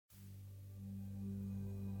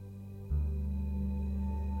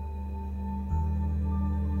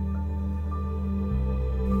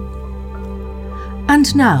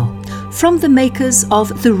And now, from the makers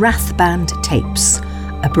of the Rathband Tapes,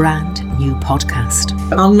 a brand new podcast.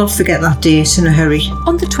 I'll not forget that date in a hurry.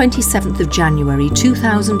 On the 27th of January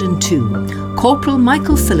 2002, Corporal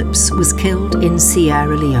Michael Phillips was killed in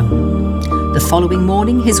Sierra Leone. The following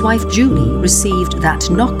morning, his wife Julie received that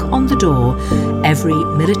knock on the door every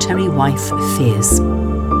military wife fears.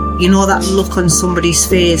 You know that look on somebody's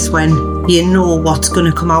face when you know what's going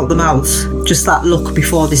to come out the mouth? Just that look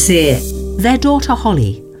before they say it. Their daughter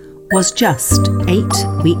Holly was just 8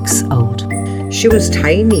 weeks old. She was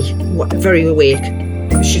tiny, very awake.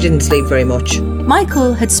 She didn't sleep very much.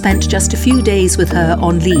 Michael had spent just a few days with her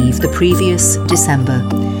on leave the previous December.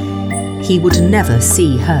 He would never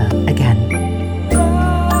see her again.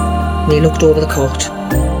 And he looked over the cot,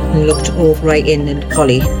 and he looked over right in at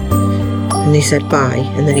Holly, and he said bye,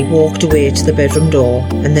 and then he walked away to the bedroom door,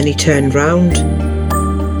 and then he turned round.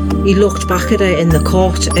 He looked back at her in the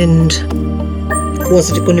cot, and was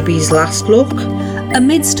it going to be his last look?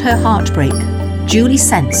 Amidst her heartbreak, Julie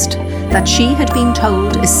sensed that she had been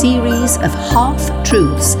told a series of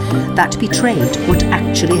half-truths that betrayed what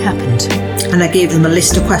actually happened. And I gave them a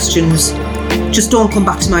list of questions. Just don't come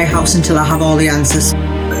back to my house until I have all the answers.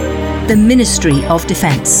 The Ministry of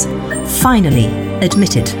Defence finally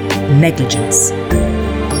admitted negligence.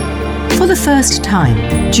 For the first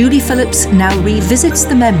time, Julie Phillips now revisits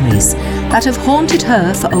the memories that have haunted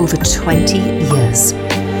her for over 20 years.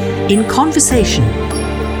 In conversation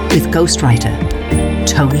with ghostwriter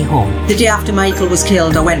Tony Horn. The day after Michael was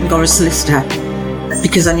killed, I went and got a solicitor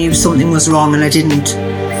because I knew something was wrong and I didn't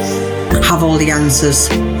have all the answers.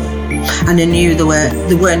 And I knew they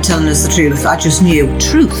weren't telling us the truth. I just knew.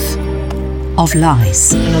 Truth of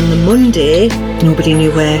lies. And on the Monday, nobody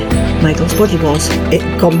knew where Michael's body was. It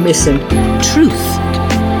had gone missing. Truth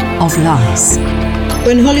of lies.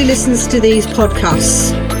 When Holly listens to these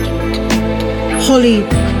podcasts, Holly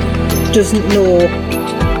doesn't know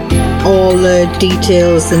all the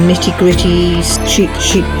details, the nitty-gritties.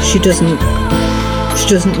 She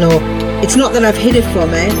doesn't know. It's not that I've hid it from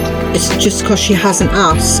her, it's just because she hasn't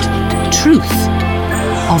asked. Truth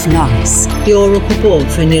of lies. You're up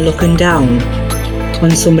above and you're looking down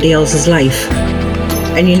on somebody else's life,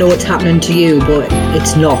 and you know what's happening to you, but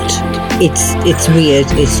it's not. It's weird.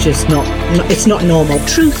 It's just not. It's not normal.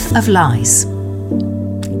 Truth of lies.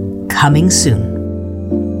 Coming soon.